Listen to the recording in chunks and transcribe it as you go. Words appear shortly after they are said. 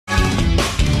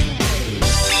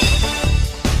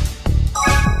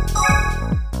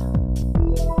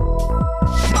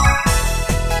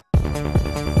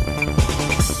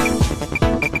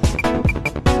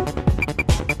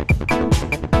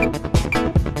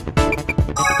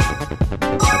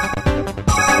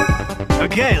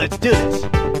Okay, let's do this.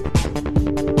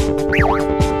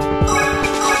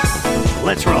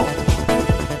 Let's roll.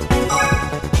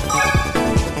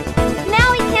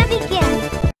 Now we can begin.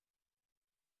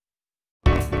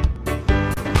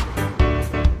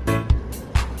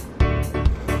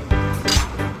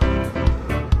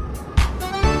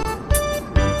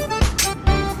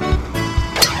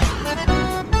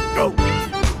 Go.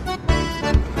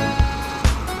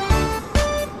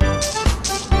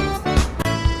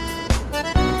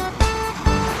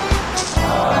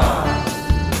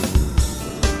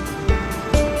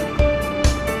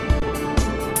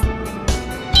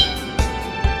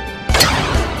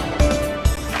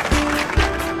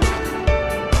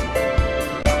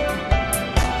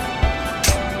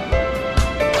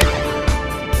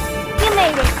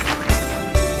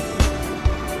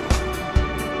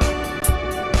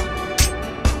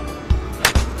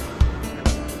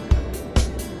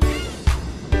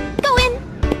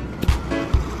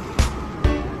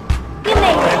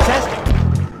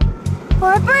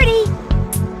 For a birdie.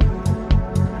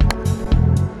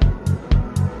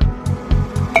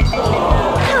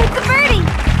 Oh, it's a birdie.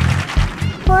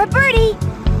 For a birdie.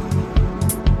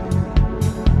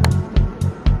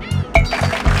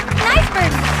 Nice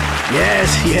birdie.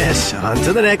 Yes. On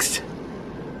to the next.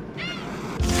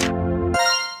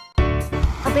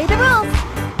 Obey the rules.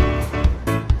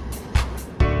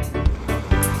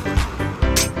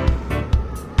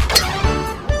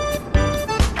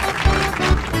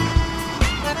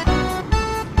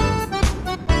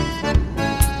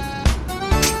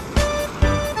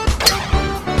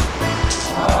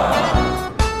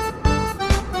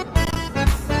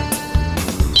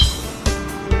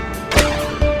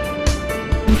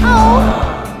 Oh!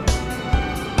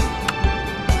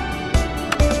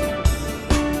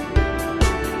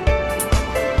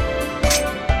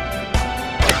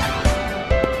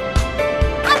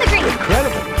 On the green.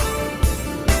 Incredible.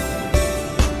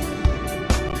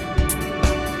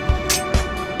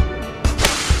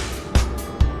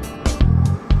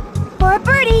 For a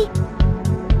birdie.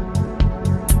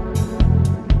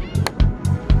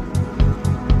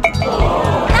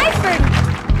 Nice birdie.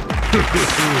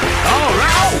 Oh,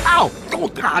 ow! Oh,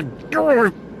 God.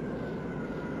 Great.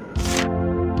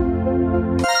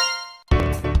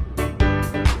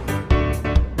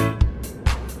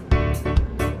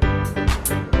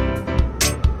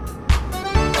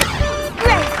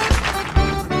 Great.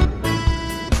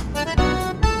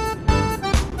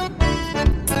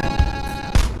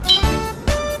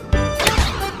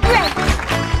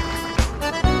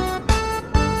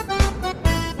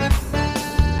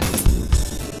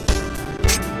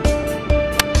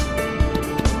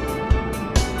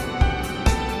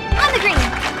 On the green.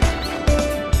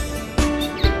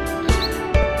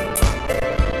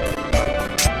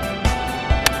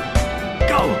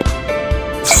 Go.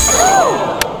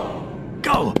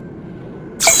 Go.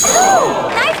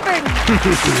 Nice birdie.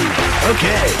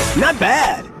 Okay, not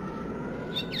bad.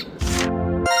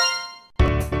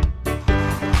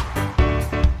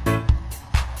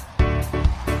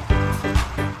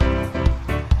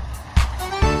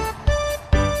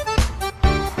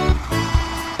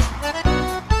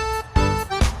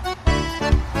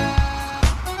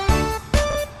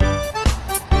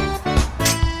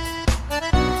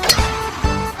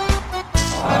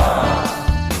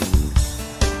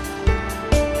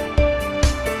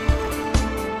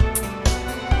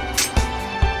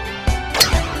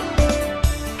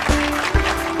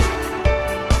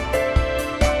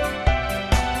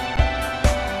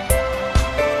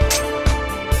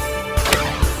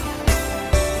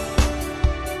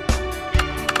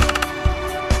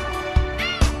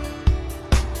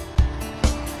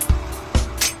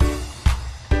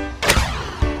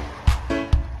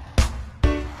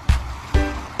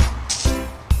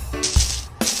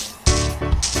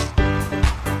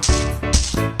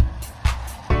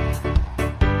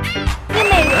 You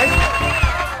made it.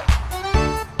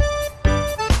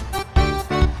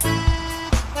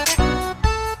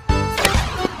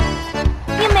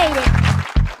 You made it.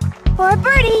 For a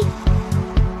birdie.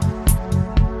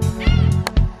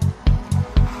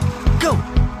 Go.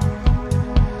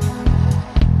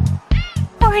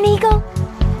 For an eagle.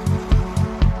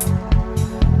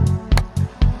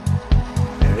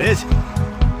 There it is.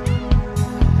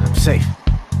 I'm safe.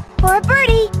 For a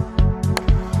birdie.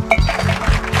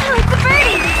 Oh, it's a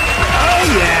birdie. Oh,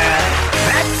 yeah.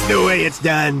 That's the way it's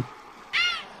done.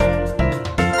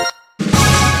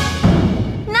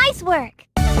 Nice work.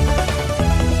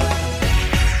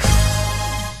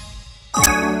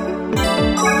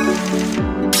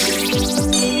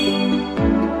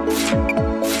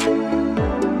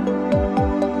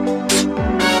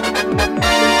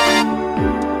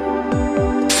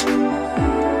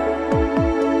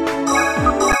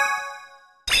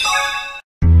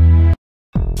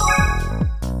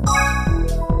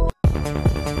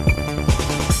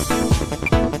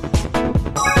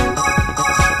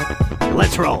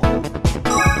 Let's roll.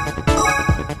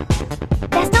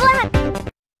 Best of luck.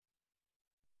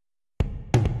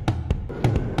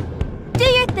 Do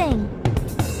your thing.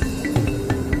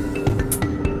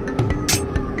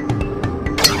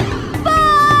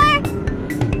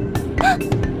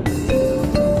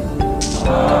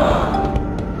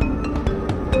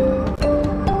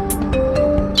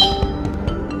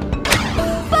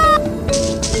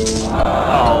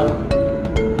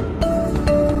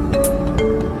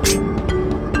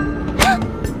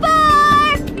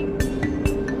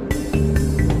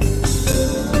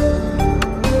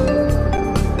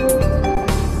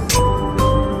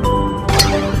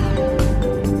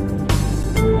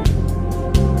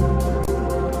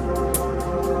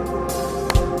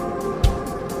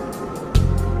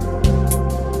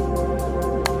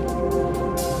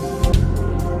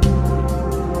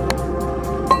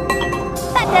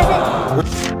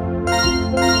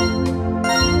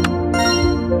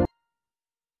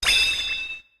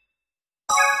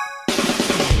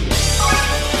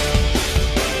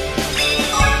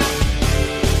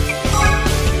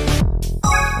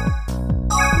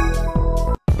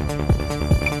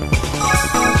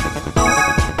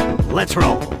 Let's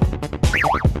roll.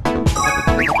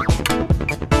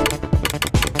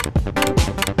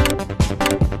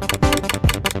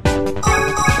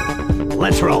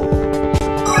 Let's roll.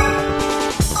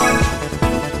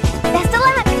 Best of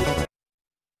luck.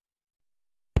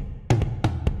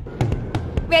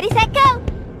 Ready, set, go.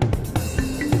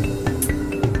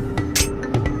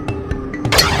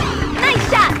 Nice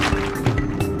shot.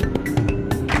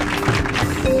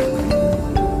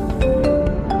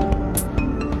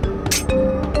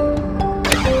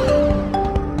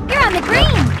 You're on the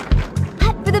green.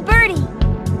 Putt for the birdie.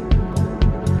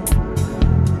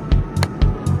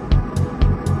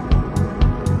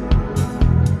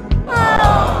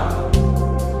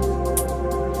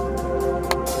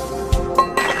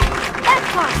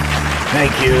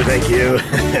 Thank you, thank you.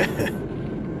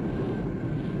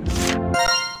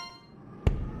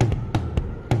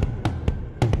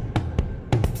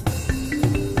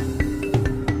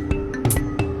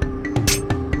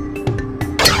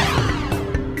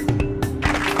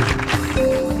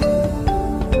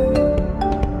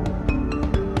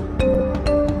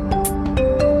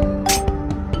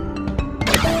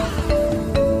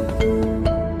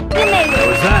 You made What it.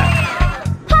 was that?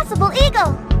 Possible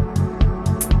eagle.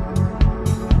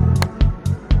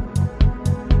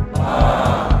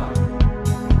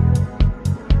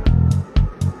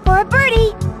 For a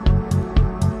birdie.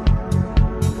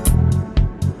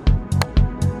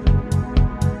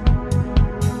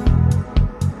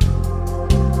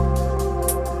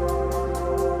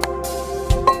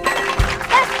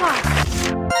 That's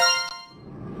fine.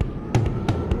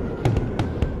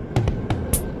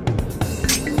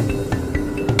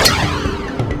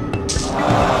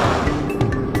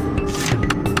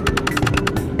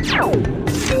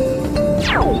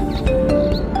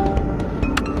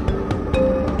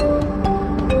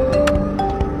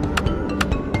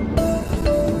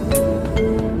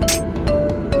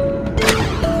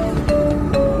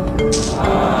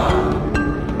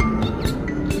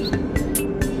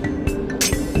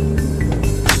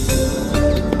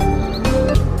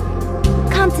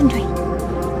 Concentrate.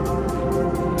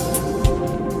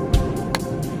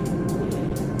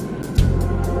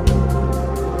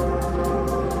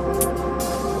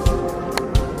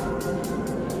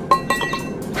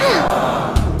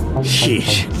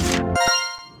 Sheesh.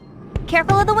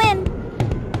 Careful of the wind.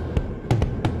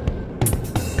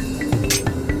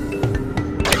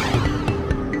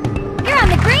 You're on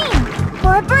the green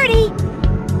for a birdie.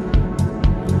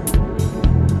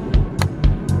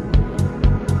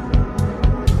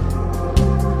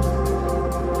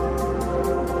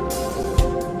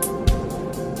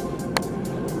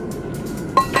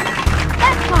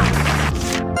 That's fine.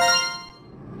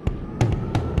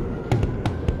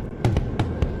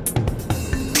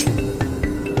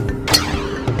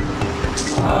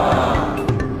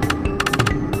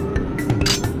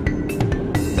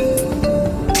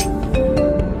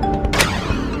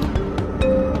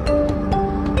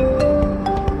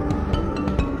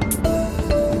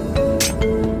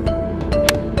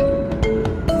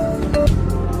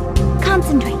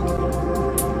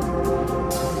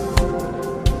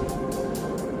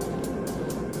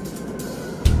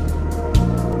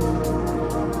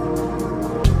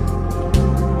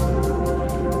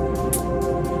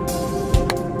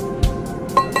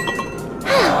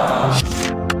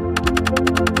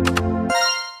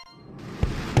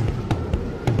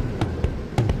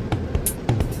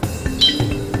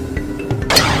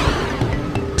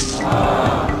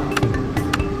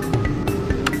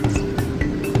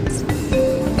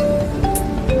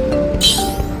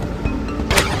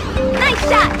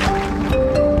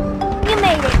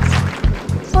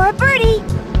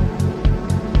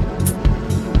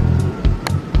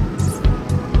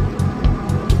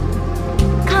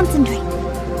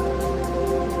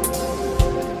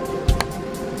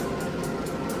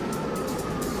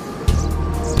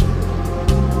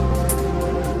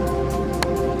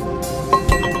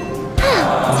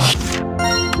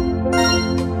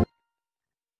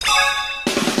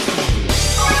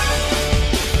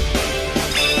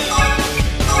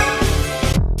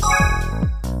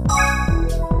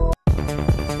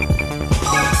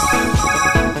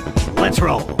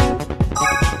 control.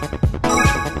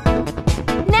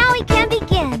 Now we can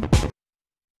begin.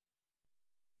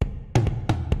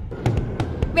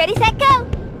 Ready, set, go!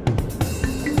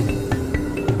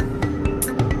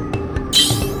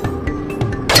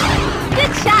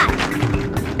 Good shot!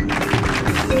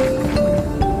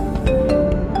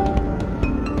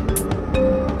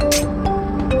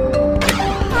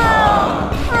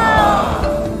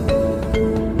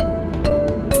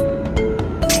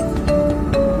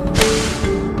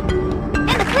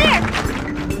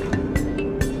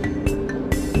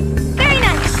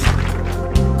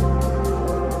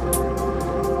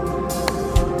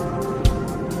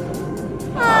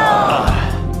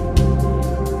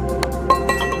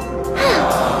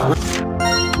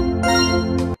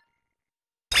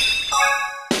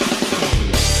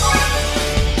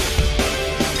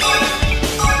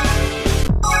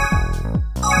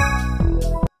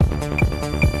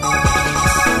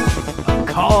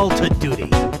 Call to duty.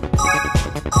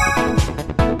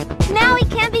 Now we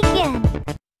can begin.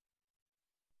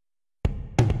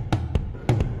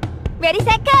 Ready,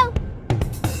 set, go!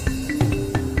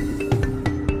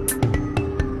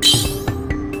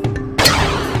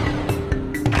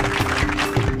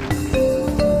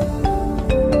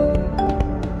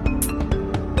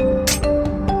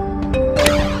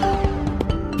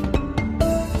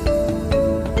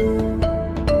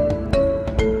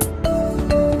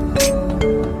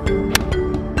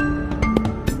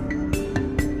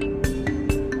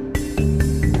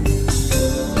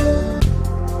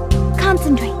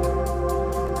 Concentrate.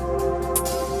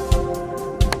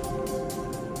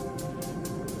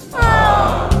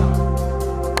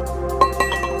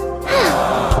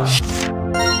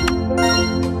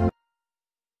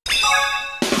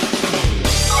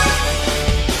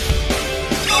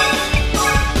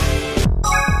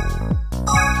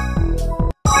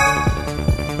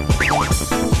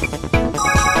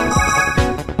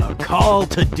 A call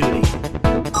to duty.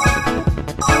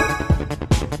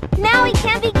 Now we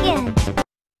can begin.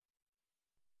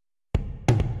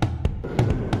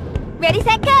 Ready,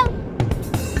 set, go!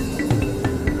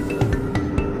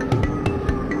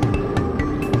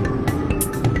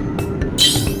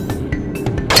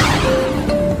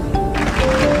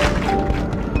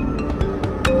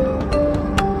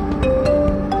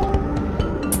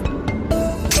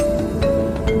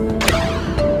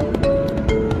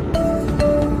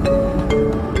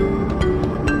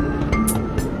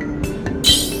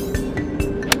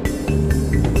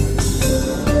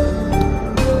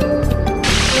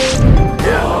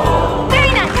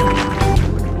 Very nice!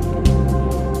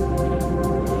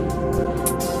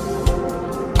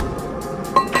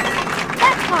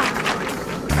 That's hard.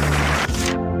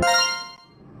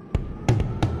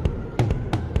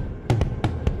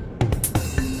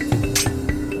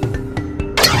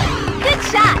 Good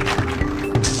shot!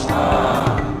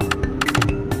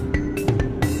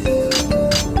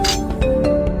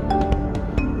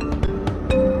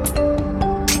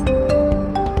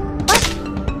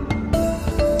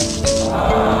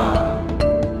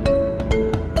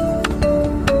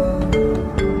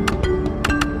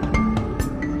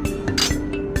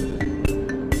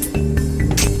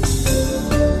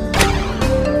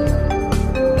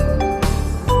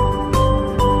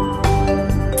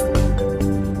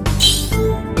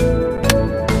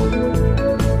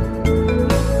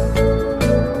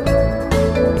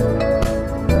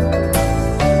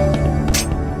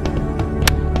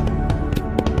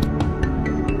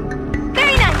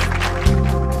 Very nice!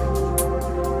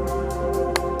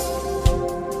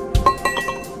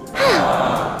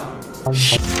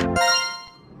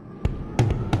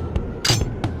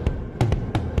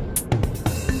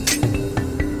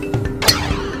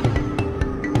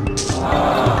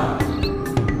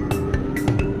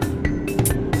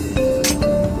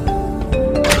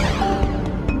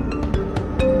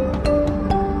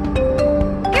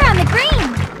 You're on the green!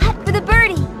 Putt for the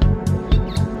birdie!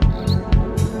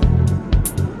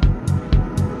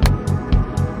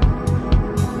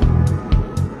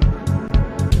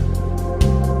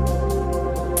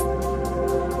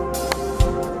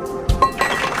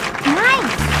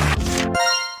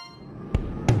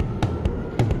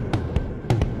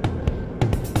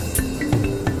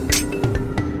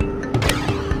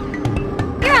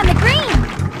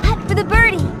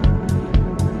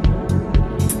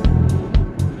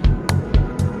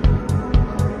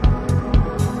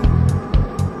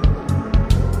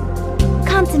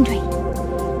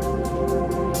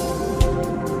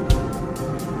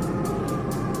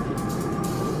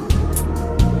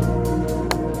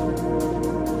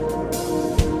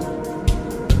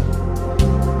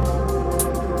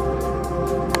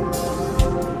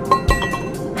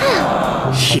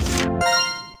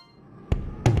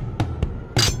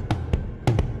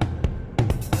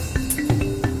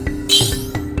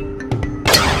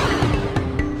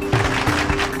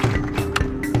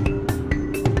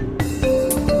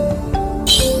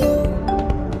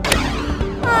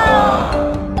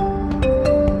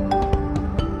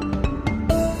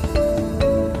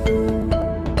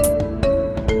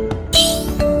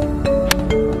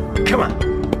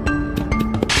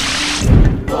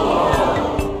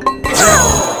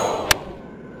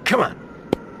 Come on.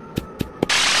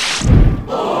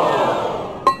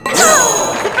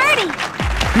 The birdie!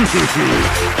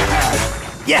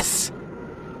 Yes!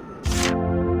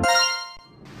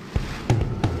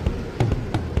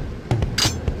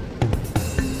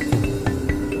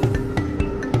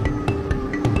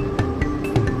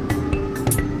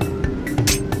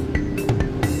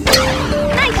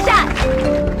 Nice shot!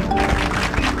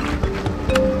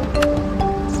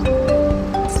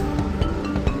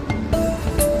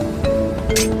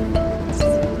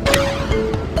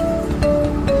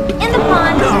 In the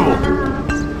pond! No!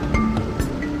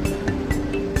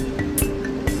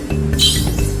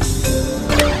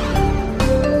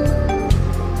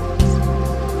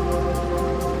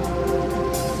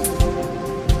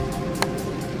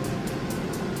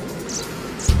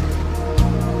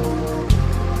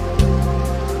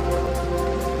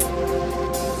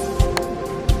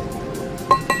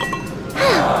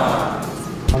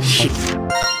 Shit.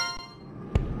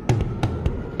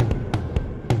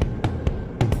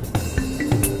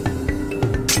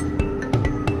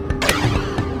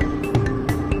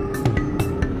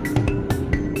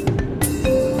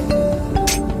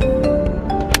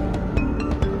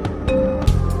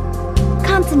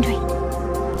 Concentrate.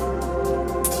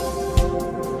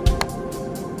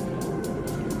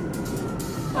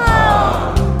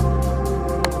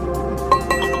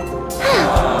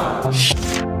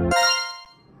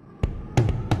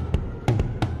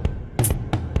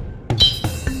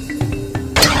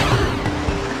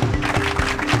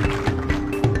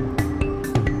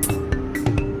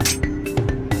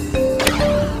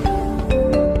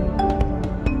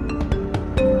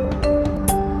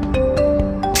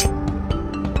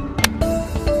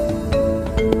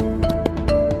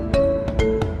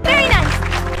 Very nice.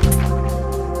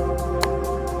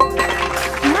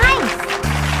 Nice.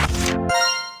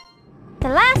 The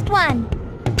last one.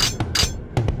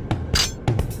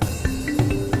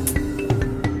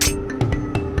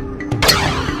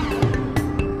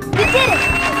 You did it.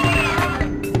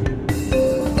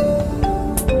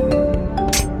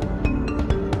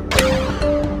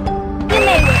 You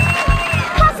made it.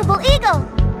 Possible eagle.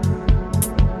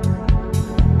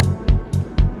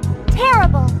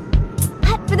 Terrible.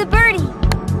 Putt for the birdie.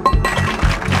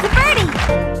 The birdie.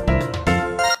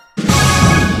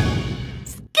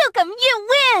 Skookum, you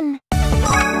win.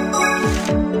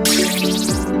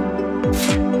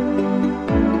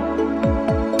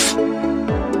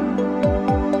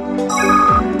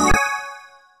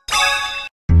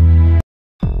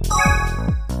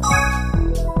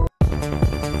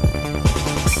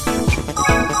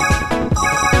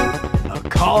 A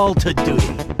call to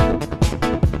duty.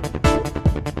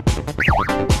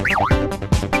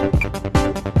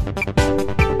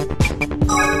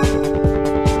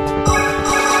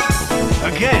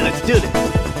 Okay, let's do this.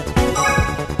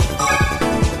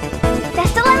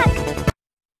 Best of luck.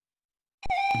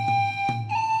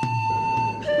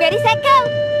 Ready, set, go.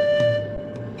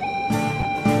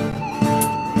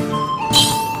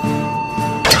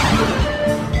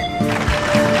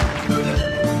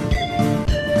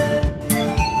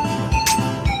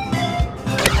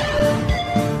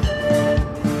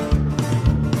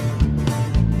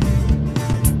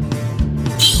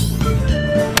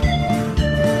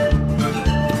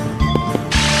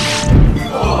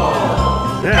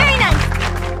 Very nice.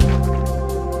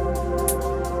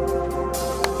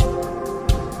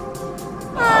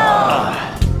 Oh.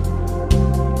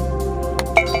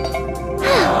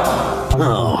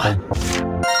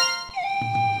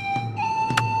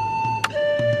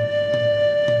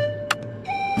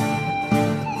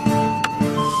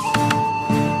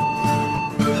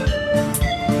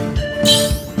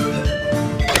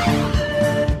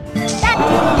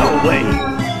 No way.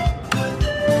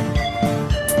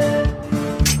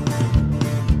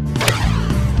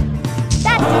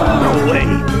 No way.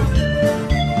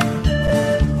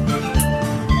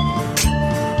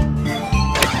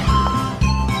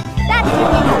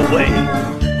 No way.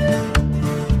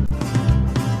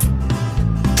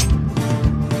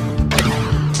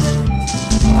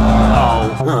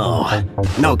 Oh.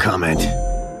 No comment.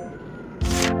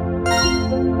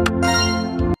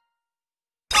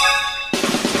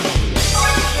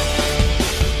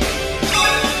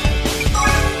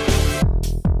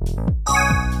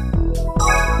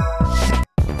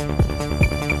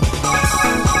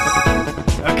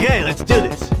 Okay, let's do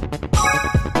this.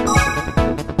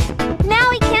 Now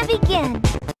we can begin.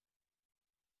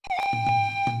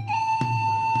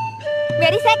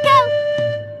 Ready, set, go.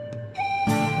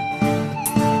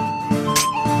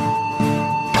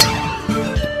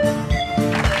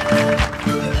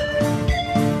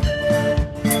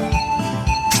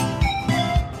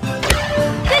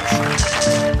 Good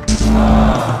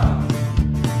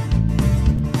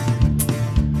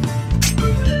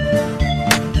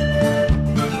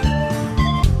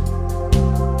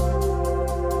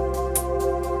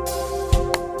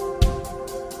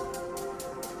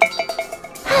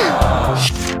Okay,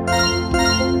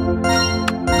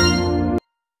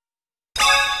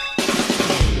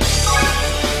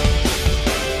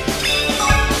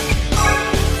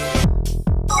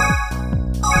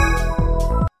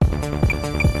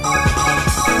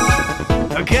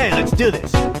 let's do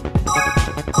this.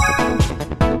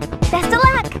 Best of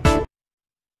luck!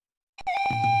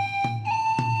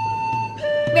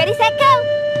 Ready, set,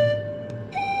 go!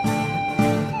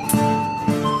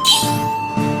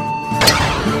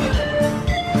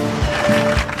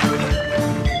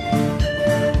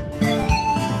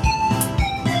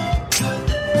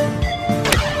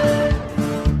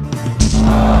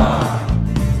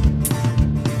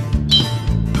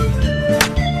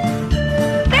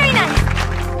 Very nice!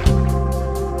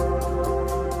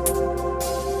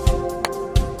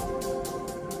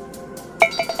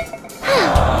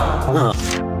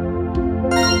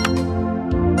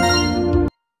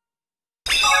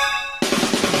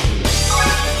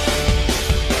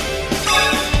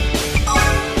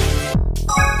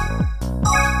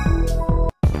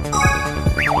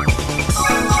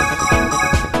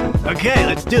 Okay,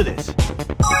 let's do this.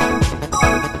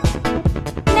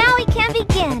 Now we can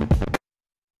begin.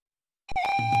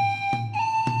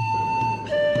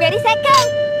 Ready, set,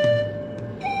 go!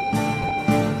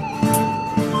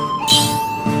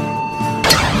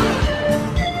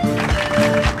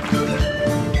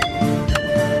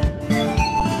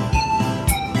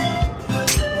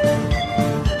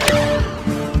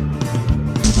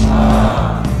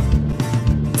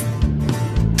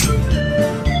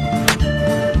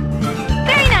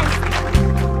 Very nice!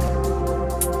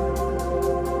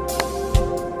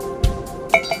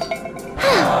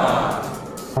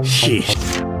 Sheesh.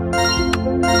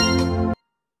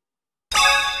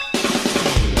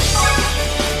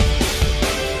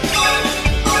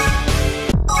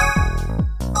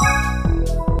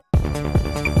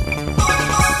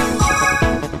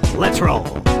 Let's roll.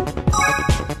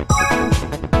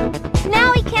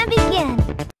 Now we can begin.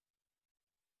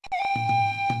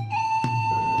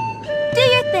 Do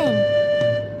your thing.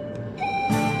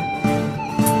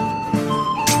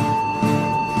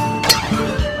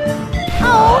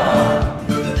 Oh!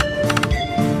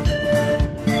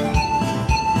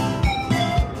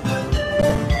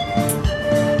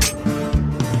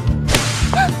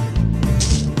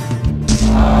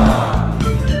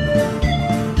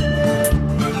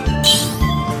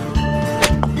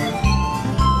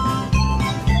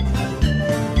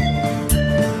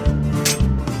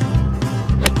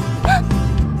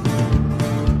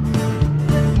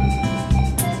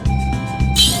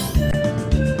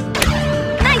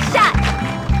 Nice shot!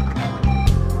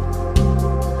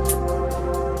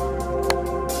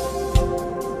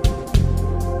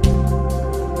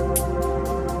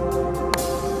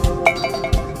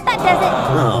 That does it.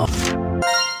 Oh.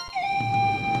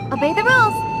 Obey the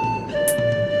rules.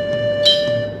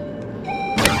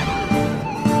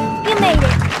 You made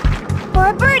it. For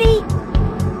a birdie.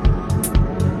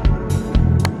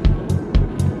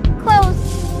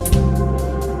 Close.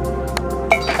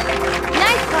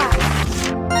 Nice putt.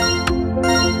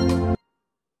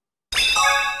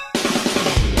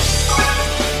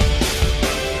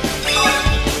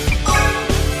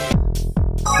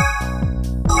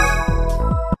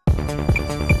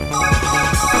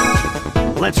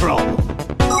 Let's roll.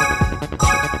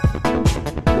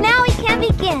 Now we can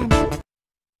begin.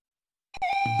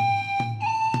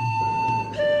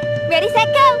 Ready, set,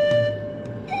 go!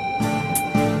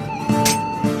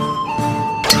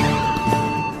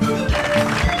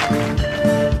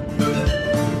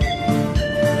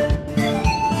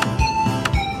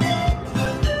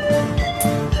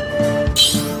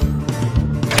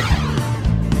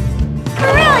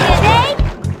 Brilliant, eh?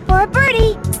 For a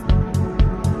birdie.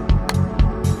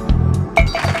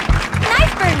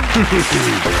 Nice birdie.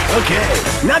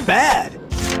 Okay, not bad.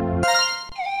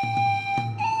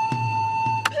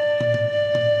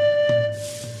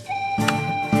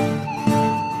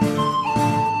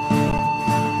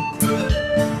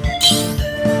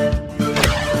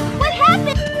 What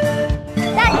happened?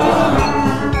 That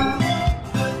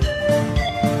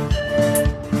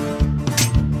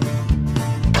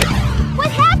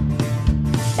What happened?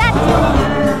 That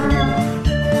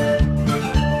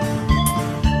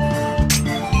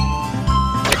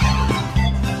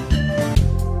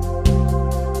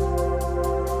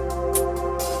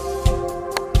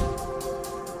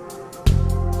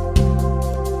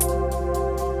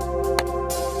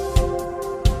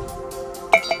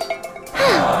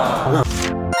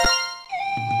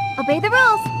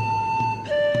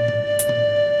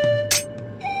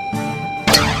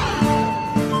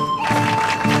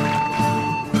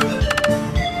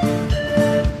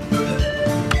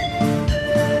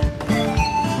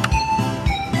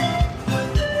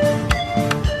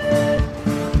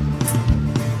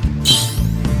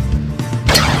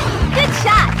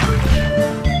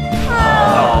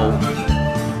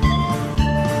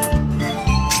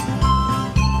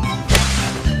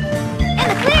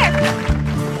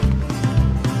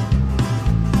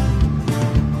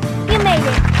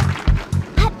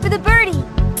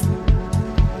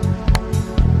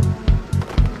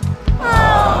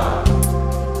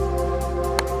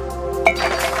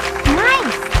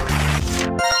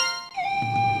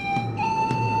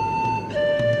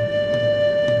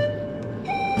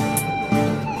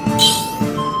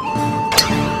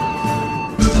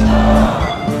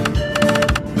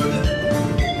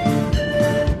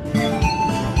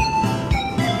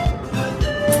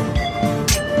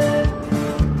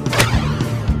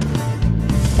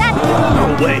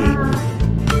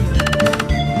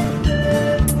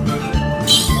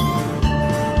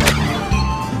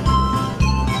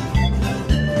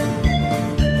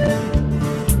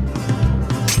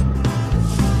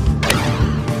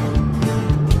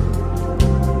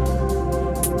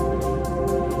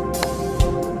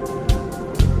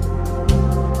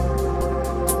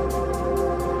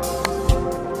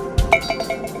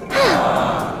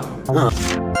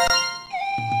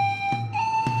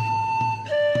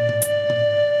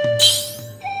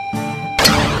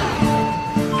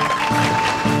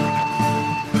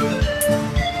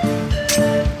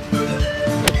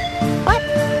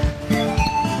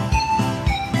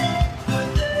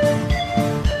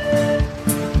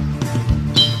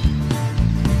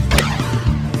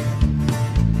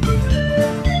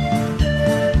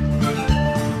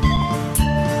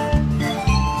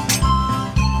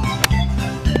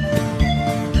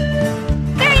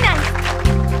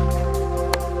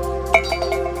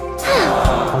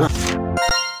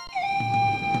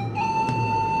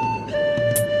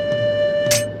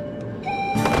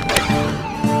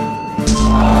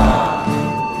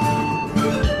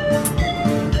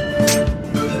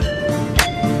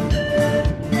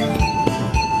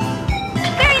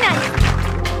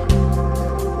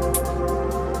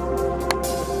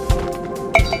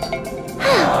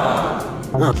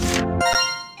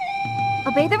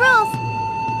Obey the rules.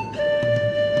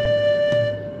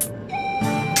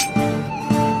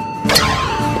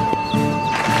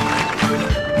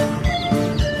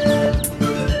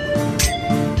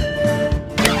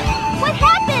 What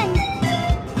happened?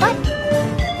 What?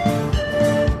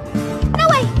 No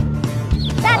way!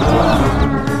 That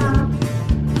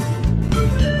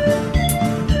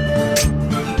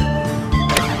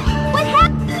What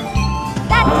happened?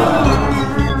 That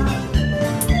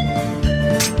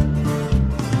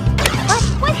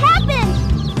What happened?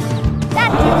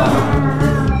 That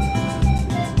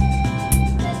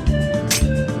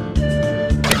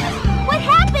What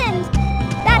happened?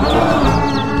 That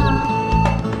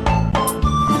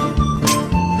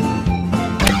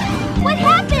What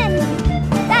happened?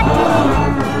 That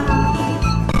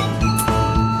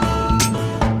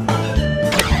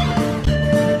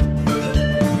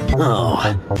Oh.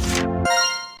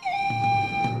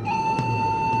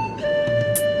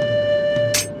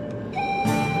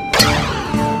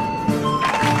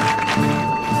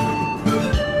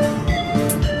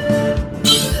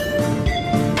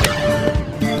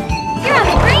 You're on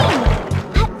the green!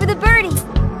 Hut for the birdie!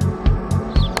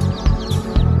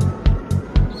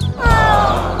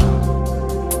 Oh!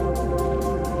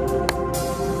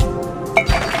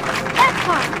 That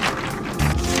part!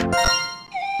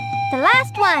 The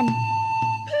last one!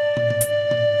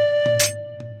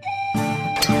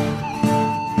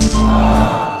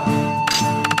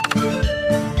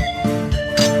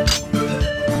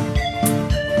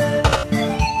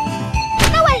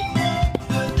 No way!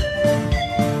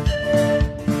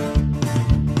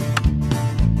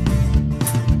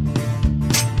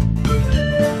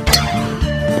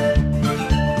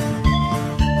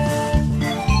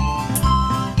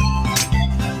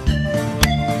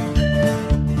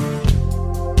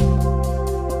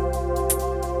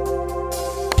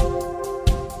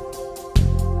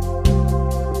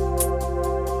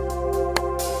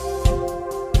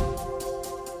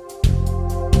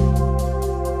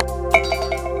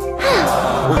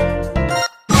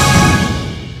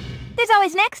 There's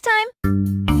always next time.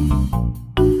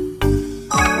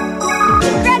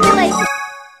 Congratulations!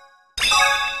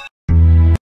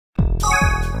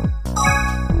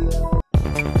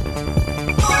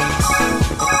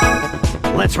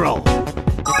 Let's roll.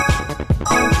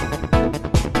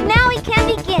 Now we can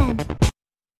begin.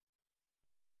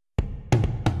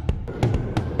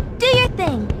 Do your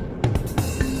thing.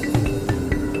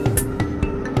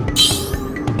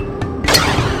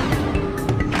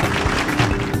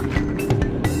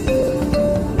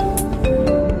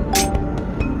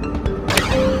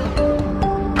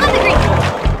 On the green.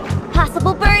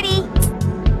 Possible birdie.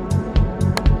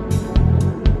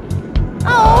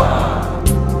 Oh.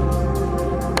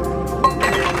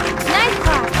 Nice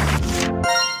par.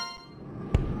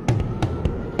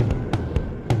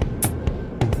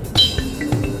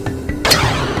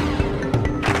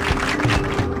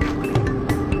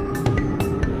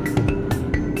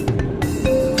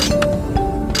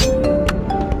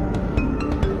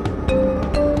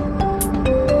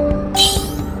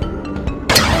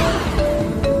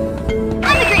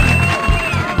 On the green.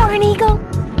 For an eagle.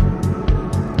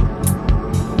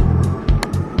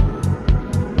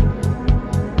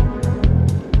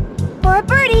 For a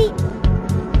birdie.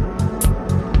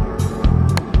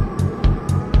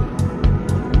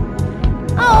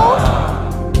 Oh.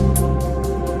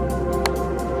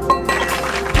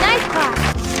 Nice par.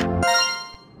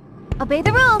 Obey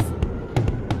the rules.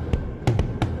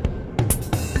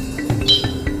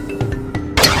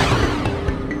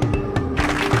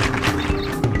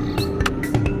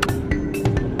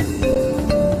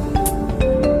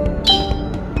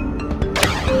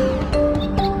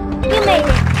 You made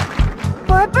it.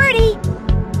 For a birdie.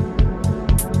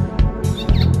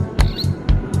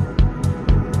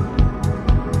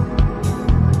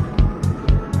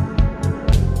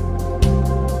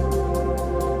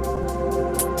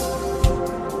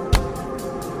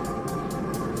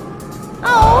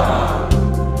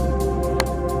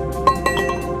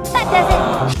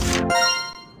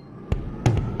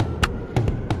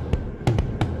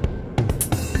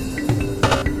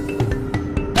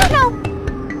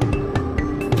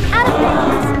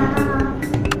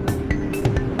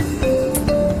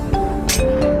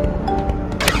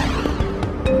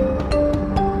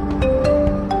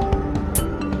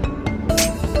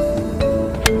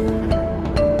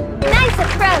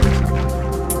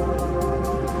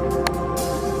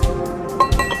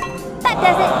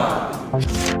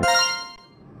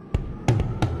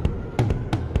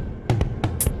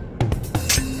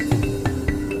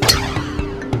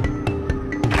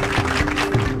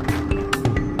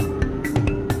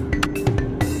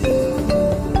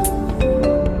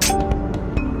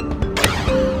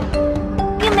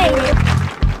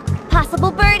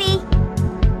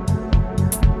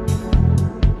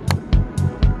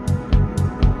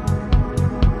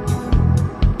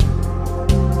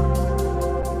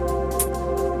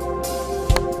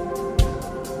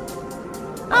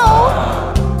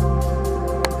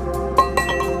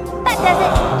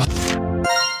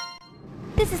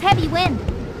 This is heavy wind.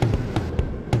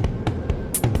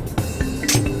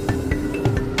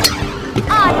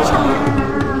 Ah, chunk.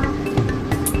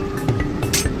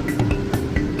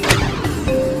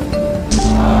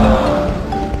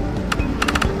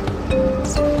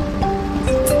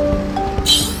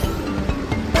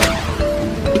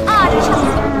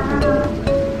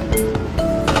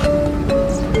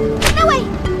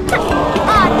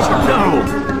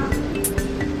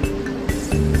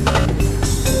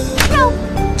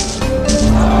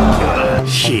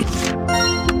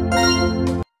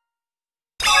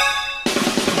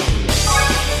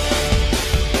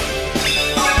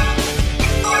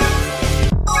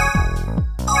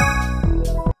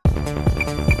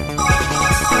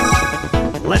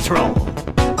 Let's roll.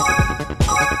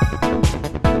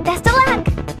 Best of luck.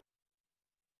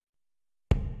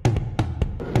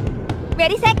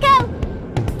 Ready, set, go.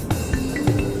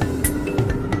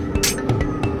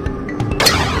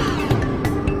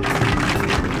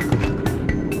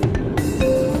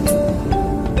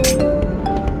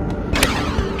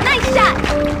 Nice shot.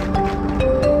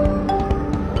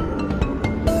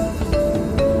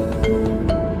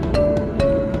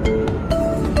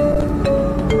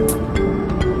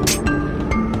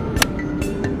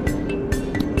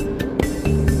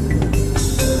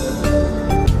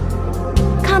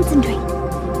 Concentrate.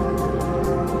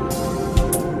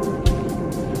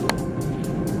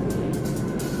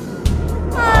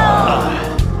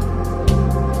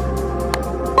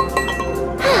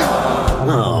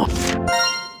 Oh.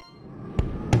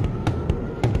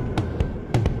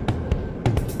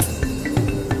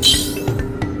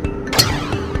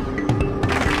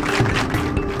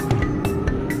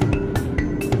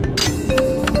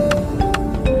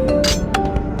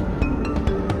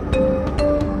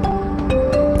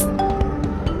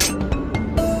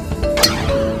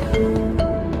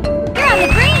 You're on the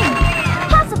green.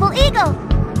 Possible eagle.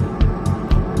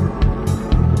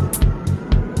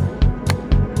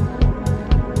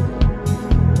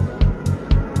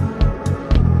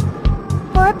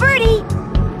 For a birdie.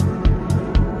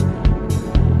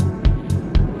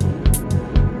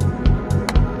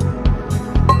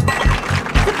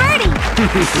 It's a birdie.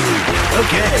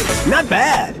 Okay, not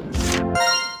bad.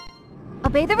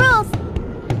 Obey the rules.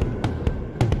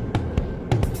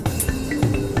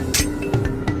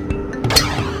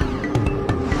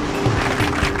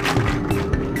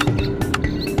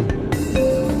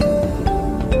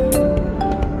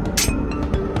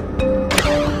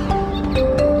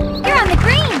 You're on the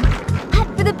green. Putt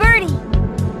for the birdie.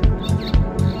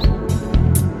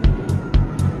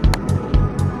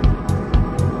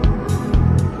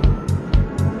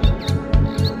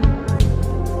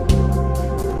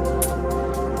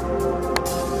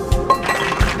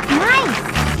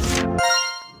 Nice.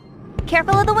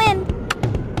 Careful of the wind.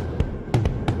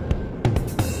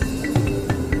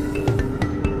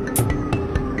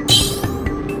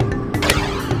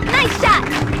 Nice shot.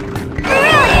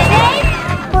 Brilliant, Dave.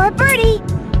 For a birdie.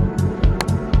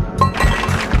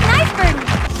 Nice birdie.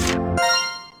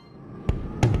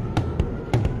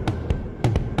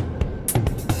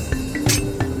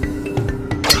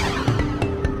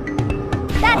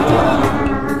 That's it.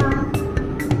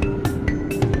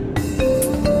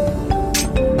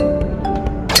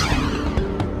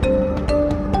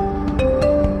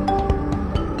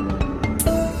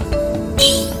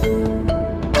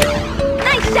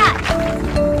 Nice shot.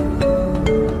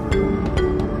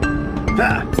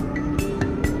 Ha.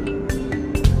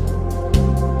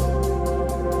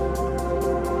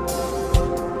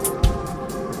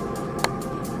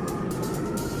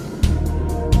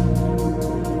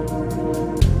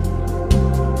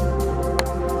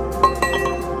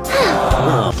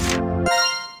 Oh.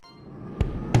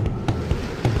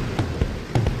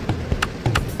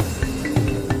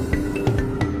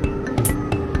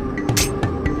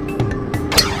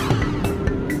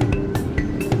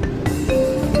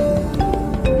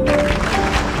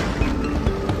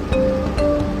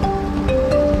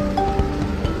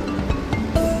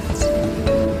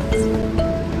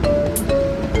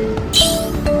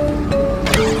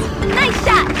 Nice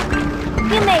shot.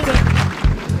 You made it.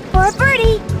 For a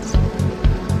birdie.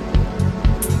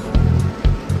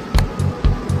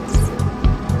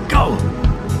 Go.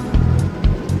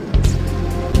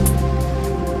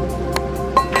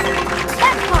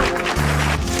 That's hard.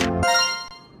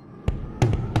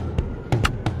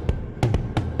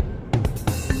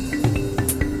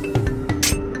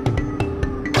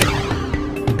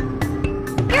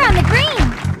 You're on the green.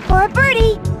 For a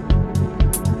birdie.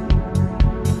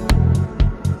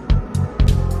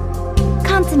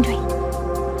 Concentrate.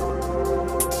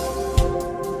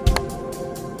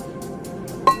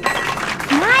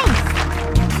 Nice.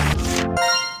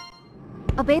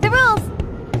 Obey the rules.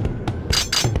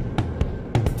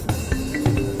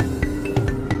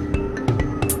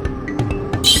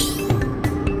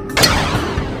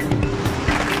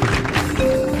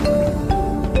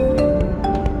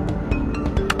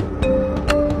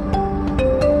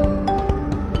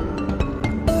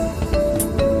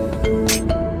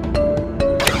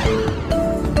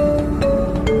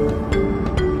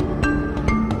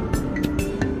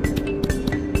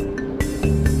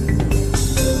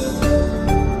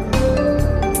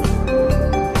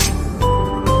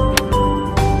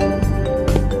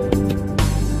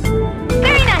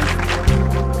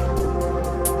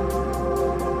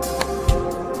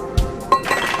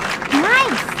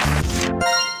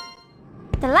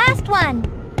 The last one.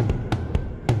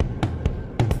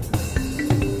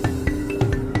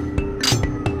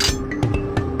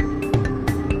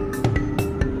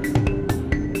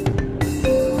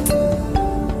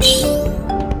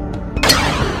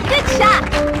 Good shot.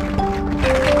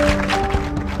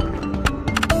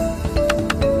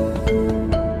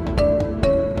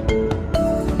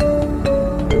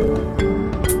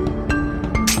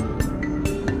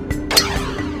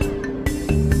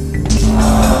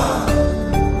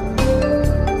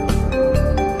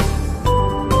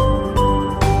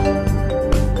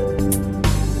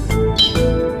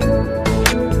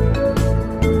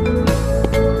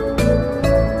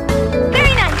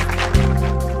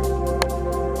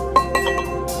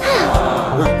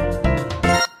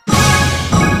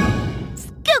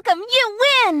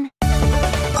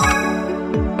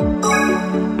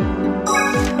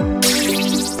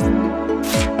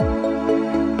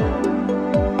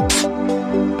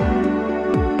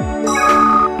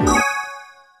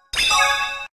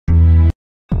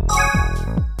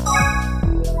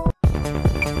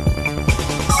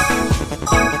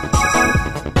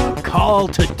 Call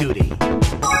to duty.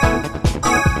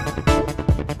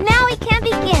 Now we can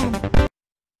begin.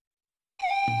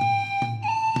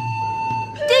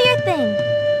 Do your thing.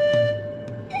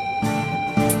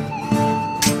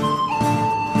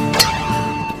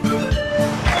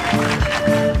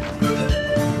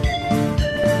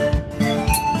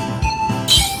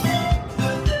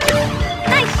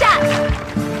 Nice shot!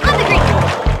 On the green.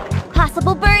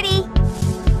 Possible birdie.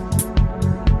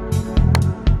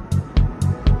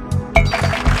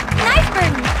 Nice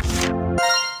birdie.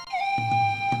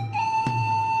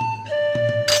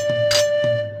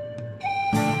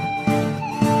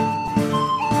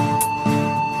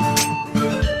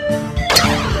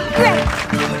 Great.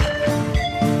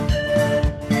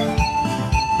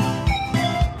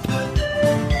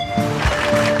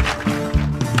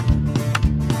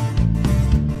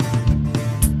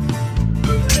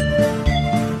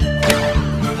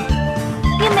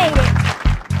 You made it.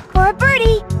 For a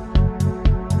birdie.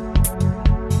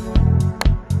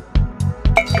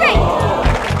 Great.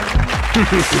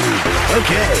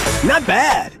 Okay, not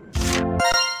bad.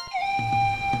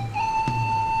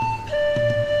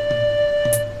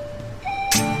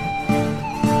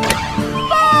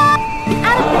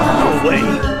 Out of bounds. No way.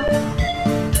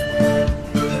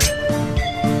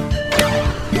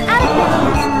 Out of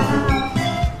bounds.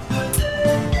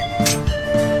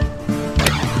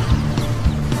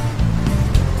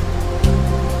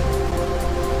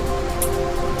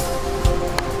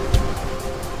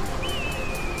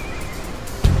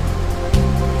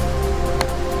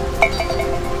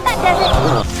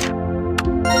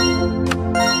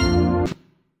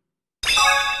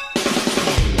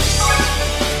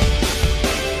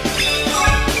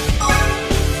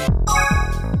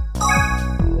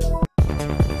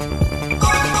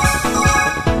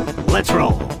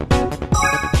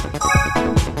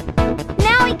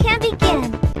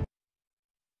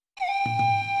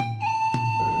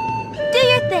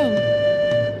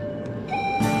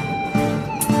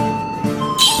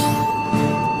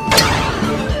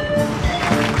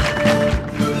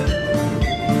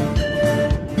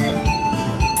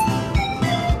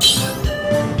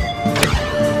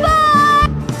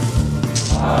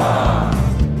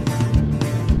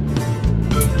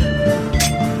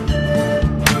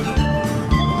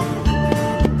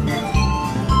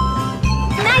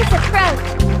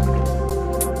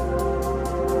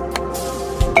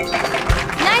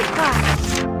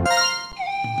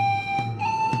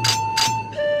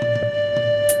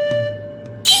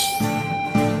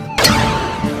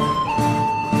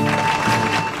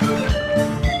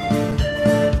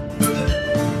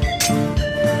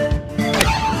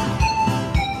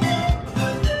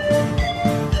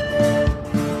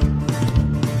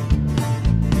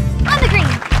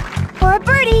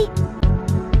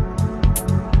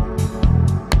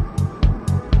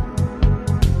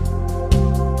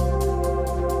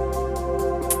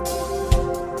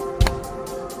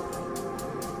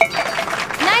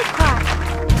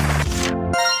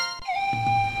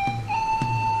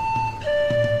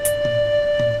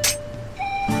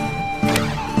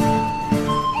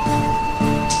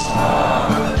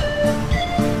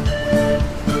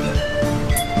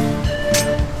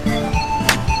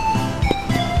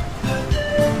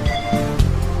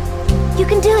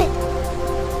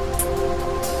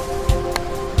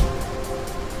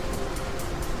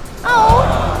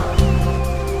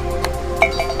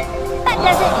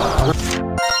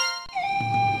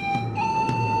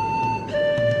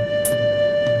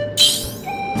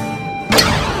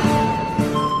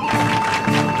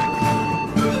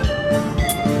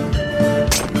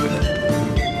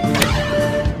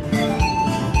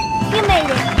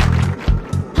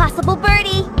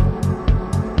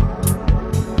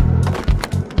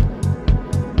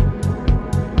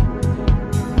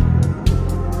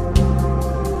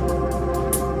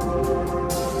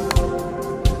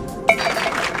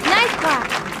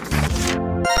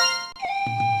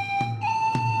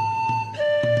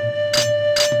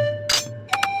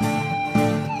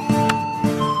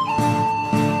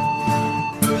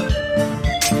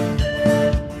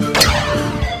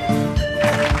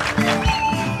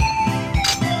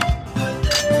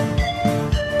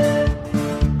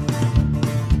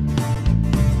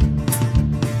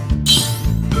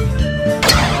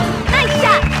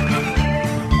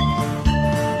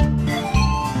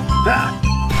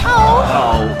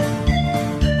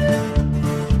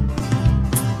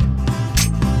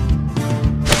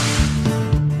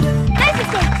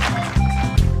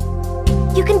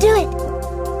 You can do it!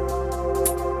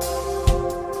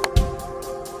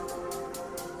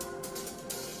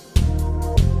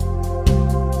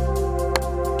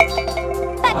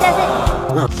 That does it!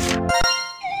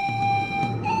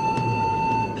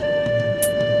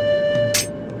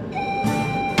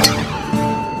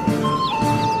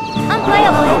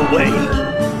 Unplayable! No way!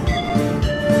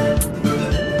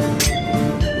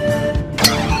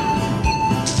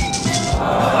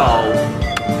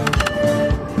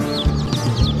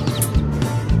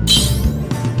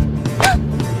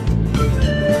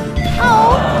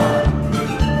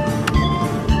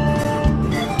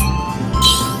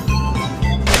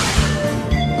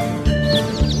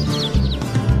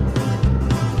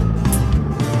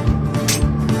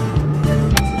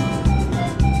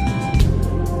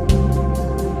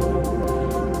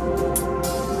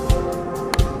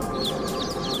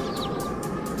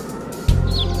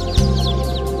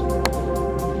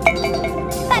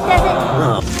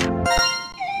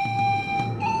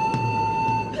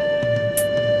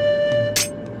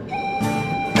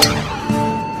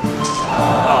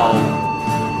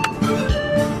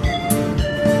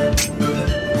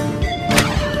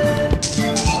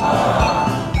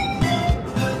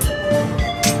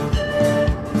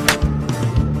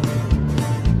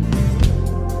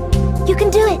 You can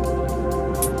do it!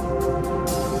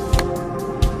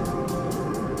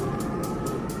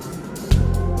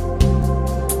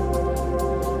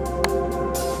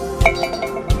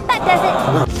 That does it!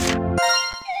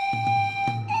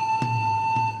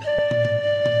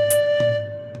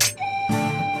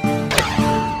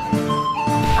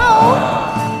 Oh!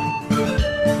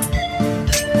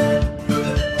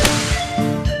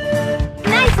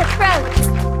 Nice approach!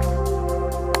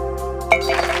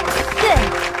 Good!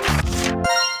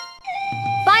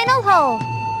 Final hole!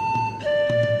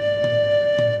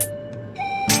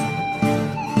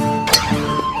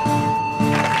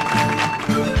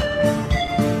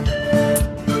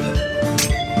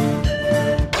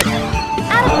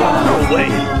 No way!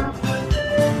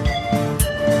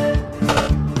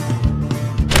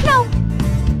 No!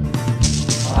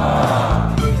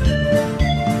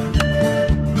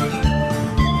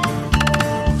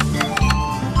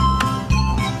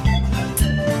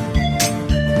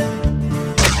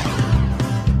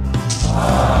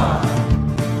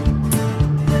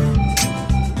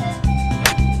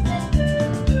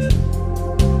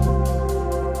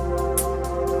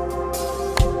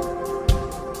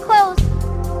 Close.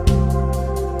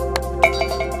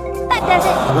 That does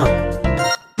it.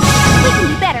 We can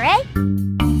do better, eh?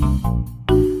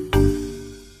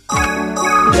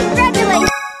 Congratulations!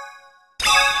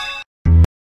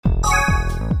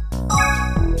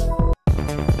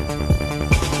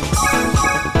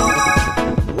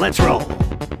 Let's roll!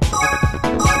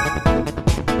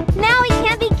 Now we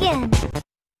can begin.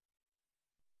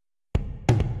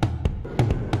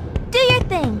 Do your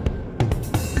thing.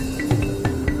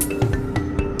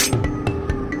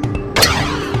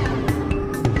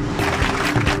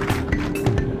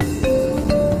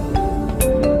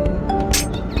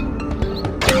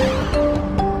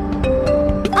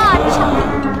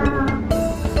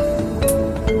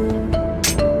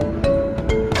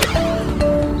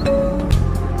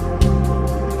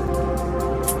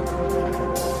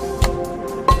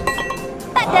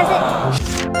 That does it.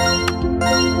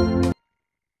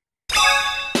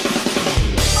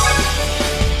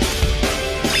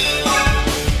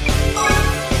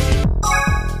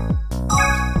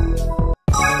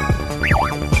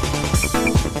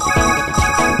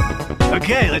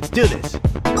 Okay, let's do this.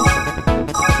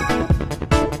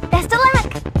 Best of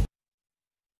luck.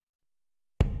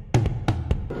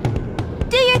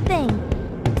 Do your thing.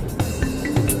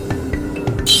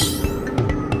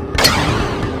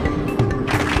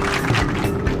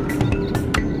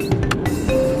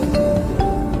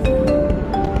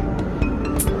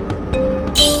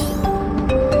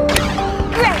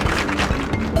 Great.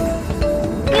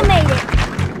 You made it.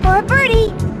 For a birdie.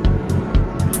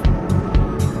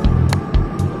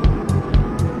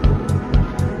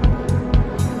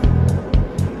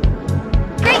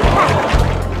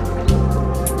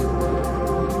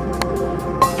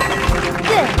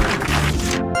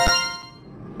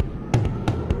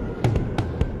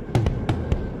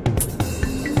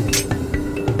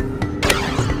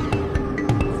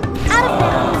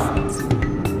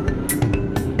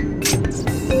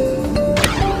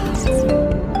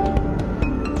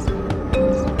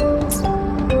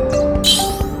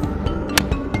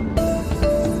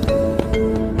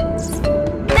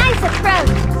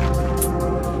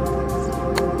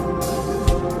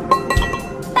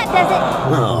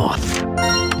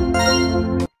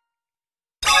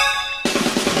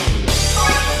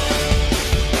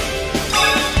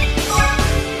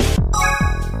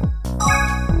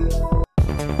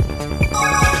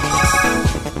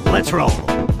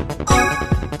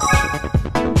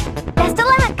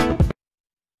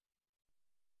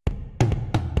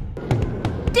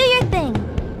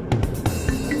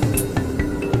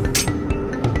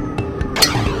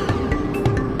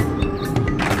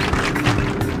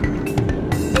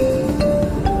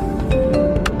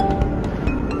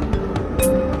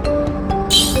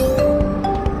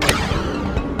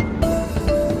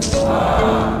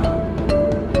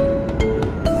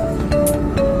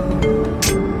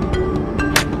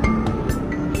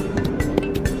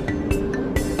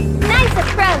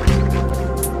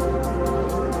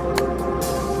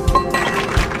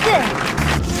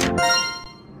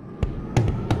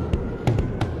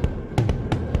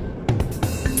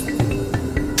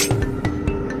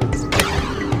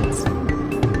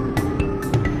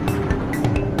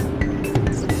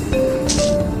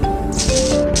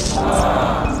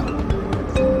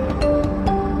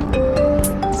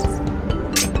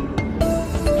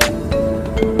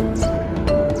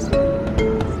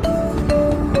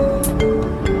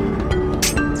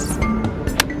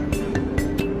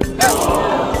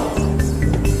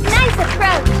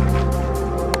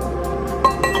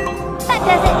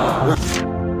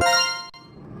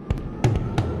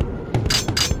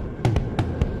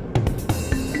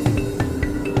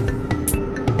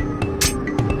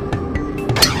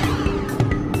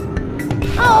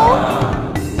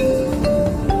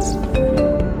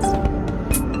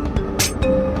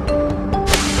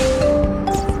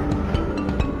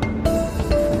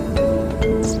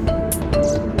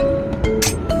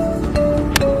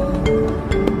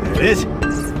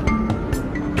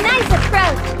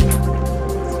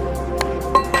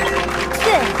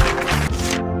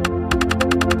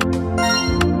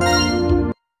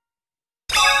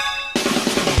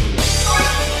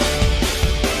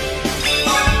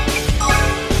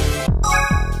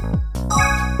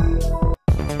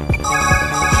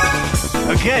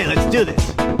 Okay, let's do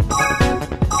this.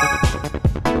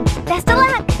 Best of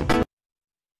luck!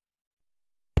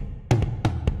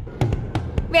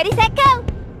 Ready, set, go!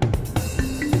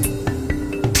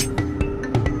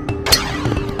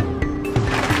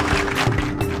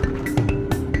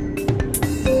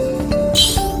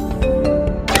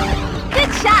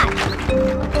 Good shot!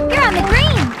 You're on the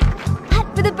green! Putt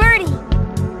for the birdie!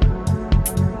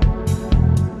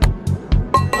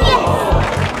 Yes!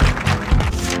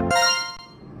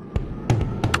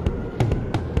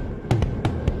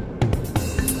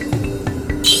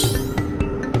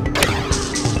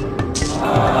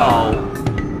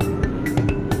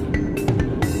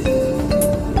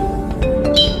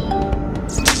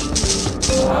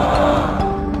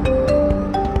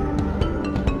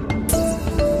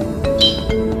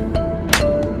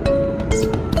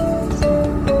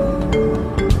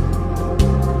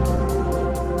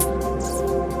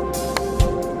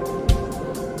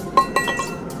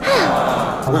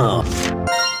 Oh.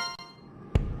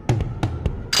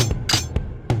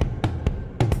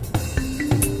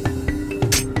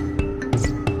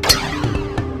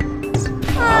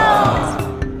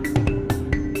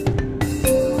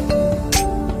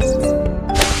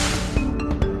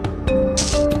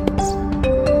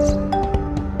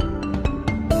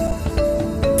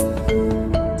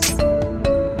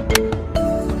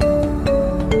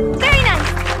 Very nice!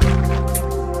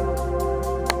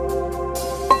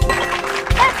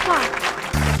 That's far!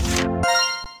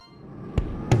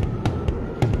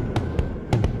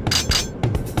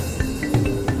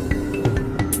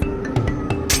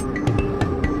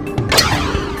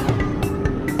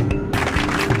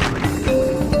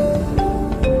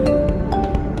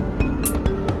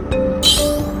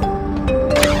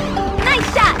 Nice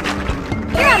shot!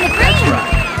 You're on the green!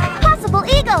 Possible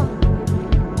eagle!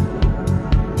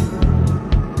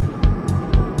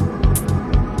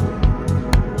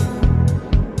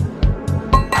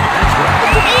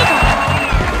 It's an eagle!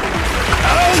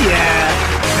 Oh yeah,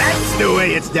 that's the way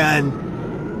it's done.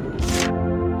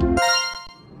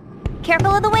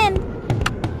 Careful of the wind!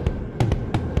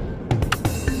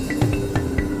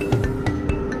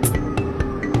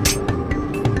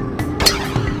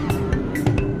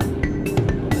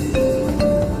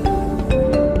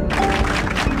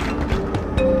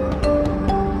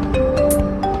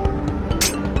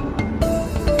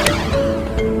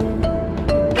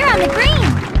 You're on the green!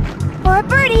 For a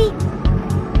birdie!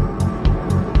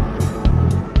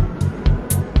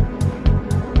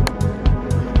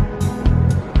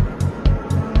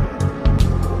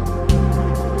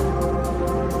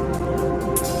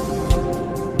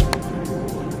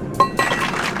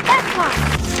 That's far!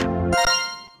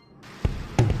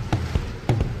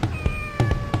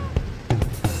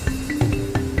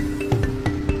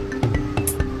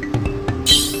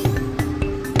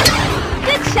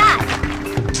 Good shot!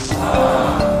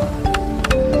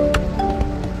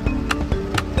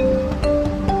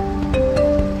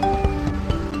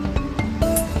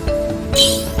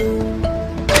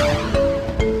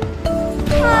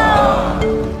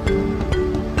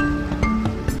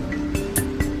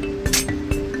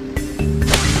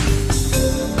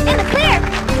 In the clear!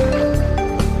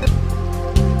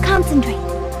 Concentrate.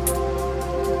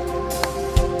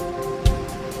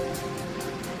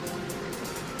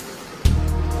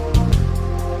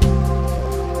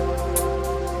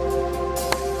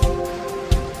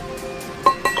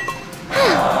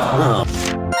 Oh.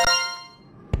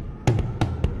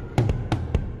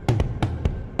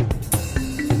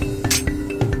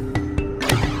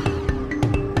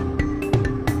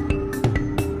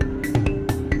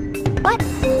 What?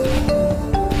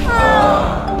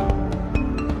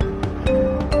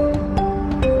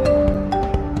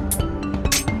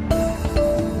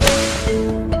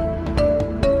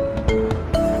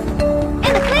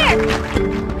 In the clear!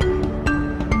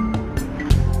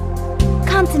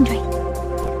 Concentrate.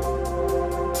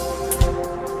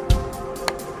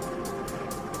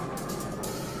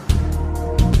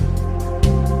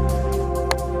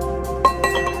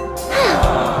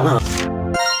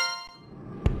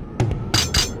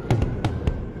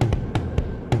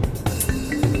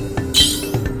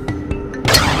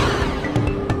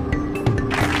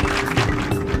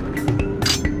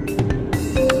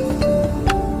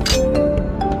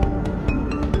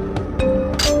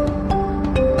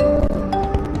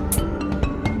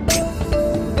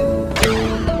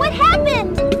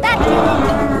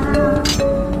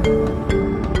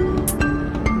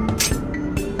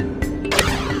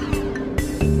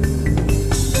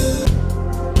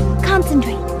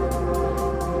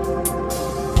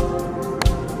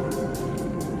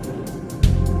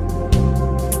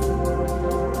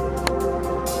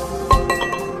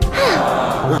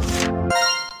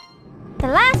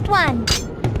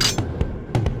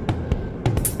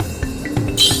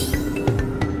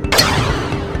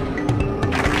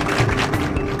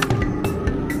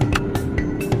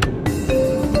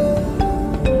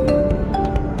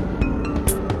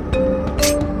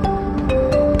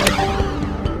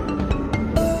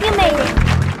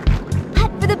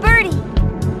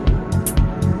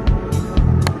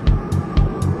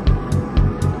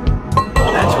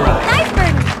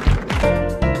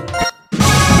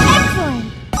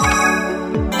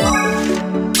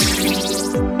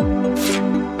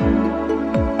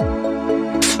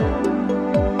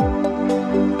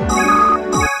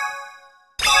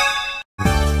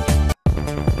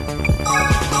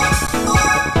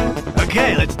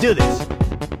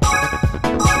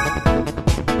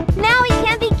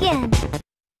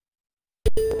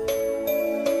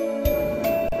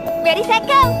 Ready, set,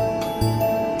 go!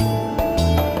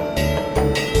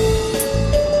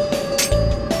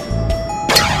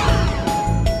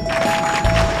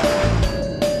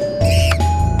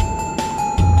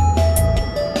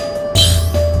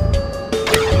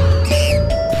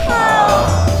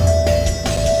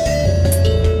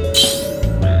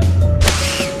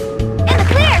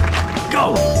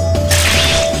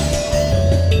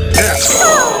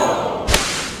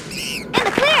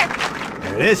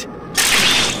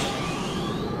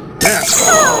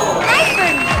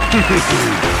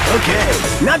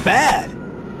 Okay, not bad.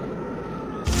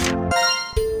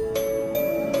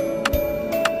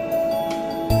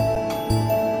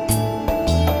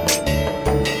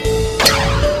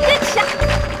 Good shot.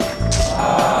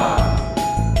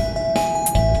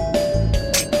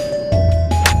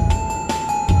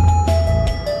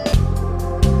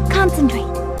 Concentrate.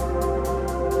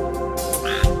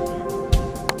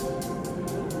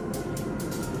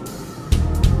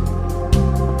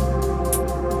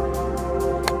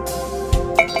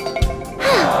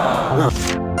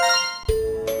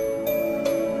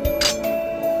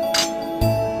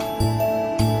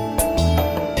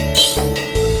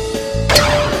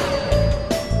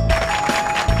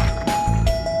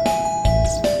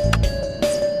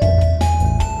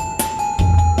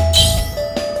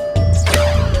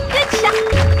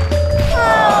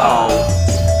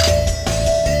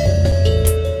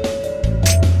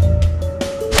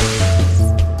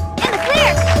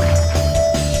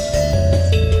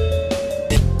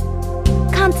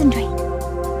 Concentrate.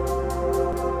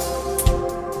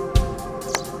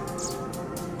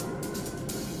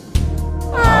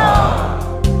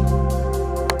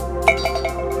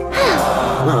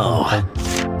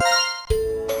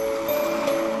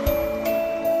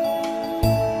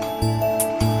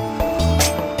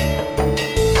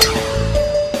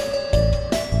 Oh.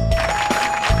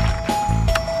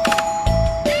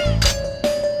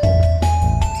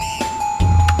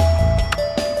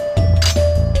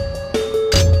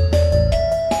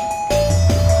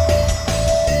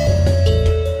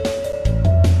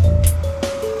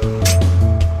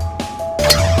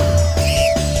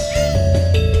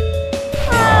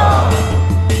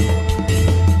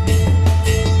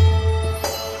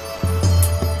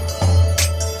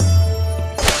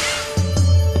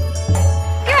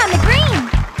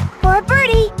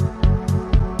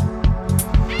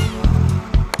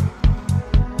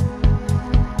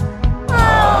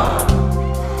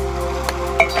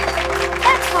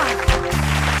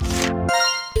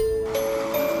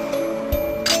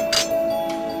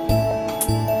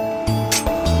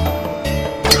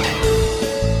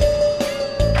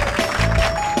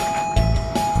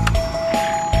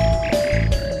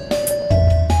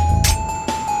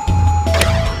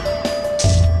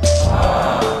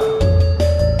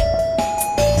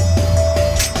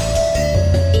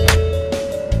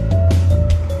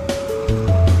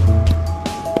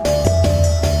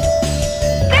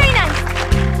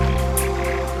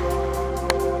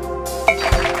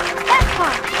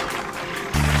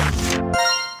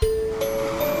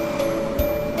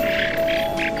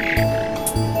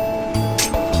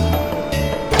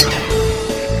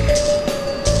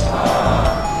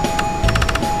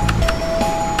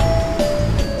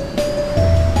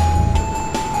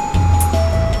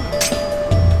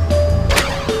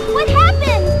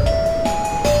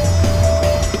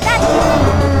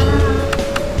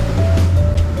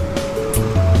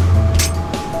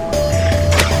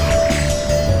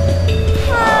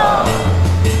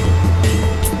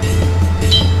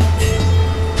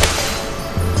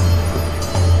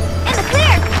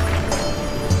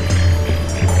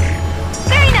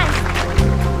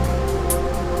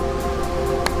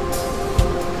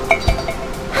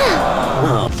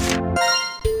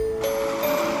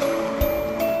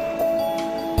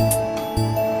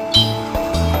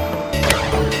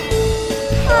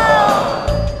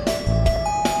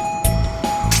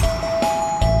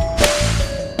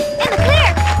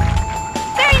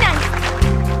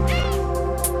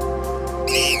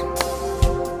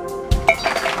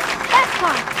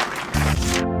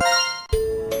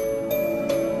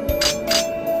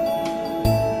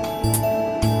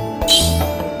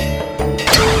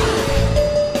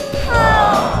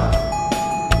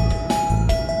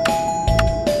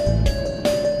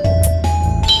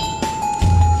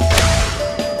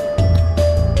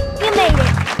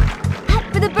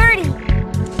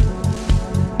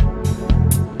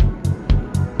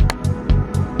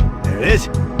 It is? Yes!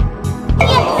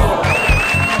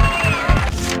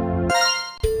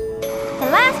 The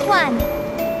last one.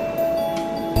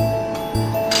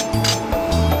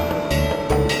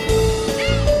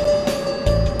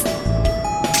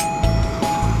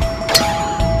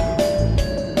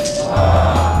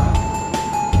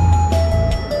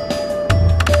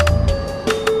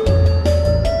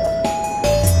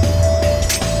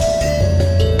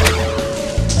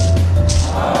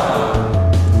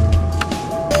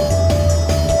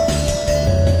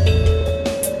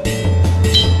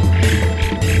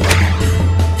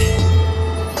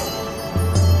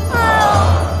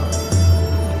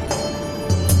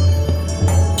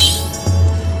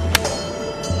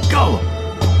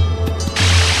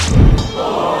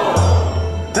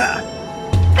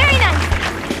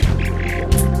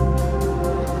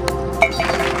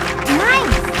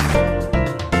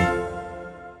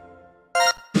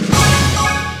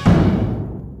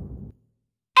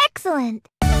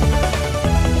 Excellent.